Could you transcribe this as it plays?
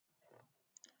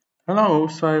Hello,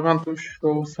 so I want to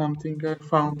show something I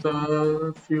found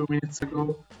a few minutes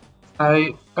ago.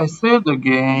 I saved the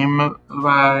game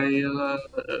while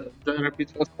the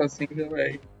rabbit was passing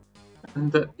away,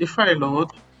 and if I load,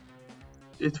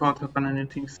 it won't happen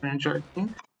anything strange, I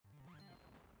think.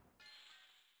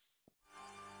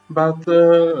 But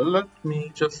let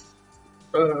me just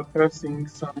pressing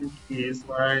some keys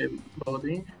while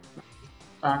loading.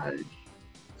 I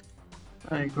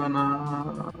I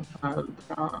gonna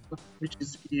which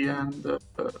is E and the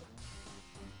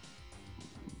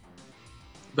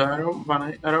arrow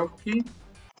one arrow key.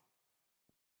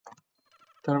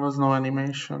 There was no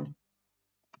animation.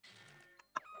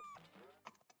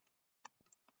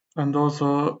 And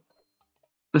also,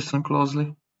 listen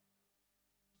closely.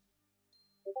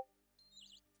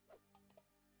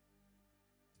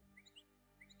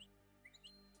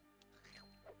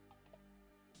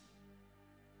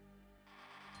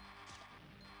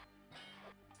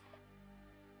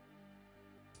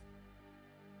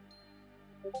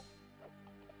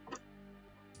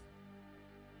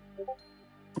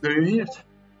 Do you hear it?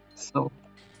 So,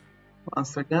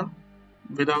 once again,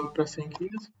 without pressing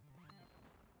keys,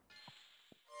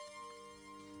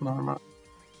 normal.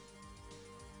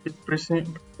 With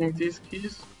pressing these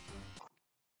keys,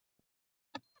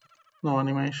 no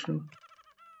animation.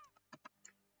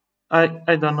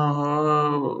 I don't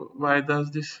know why does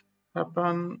this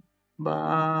happen,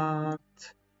 but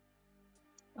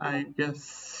I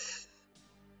guess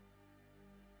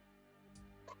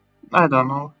I don't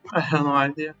know. I have no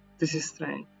idea. This is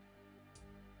strange.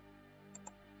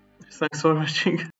 Thanks for watching.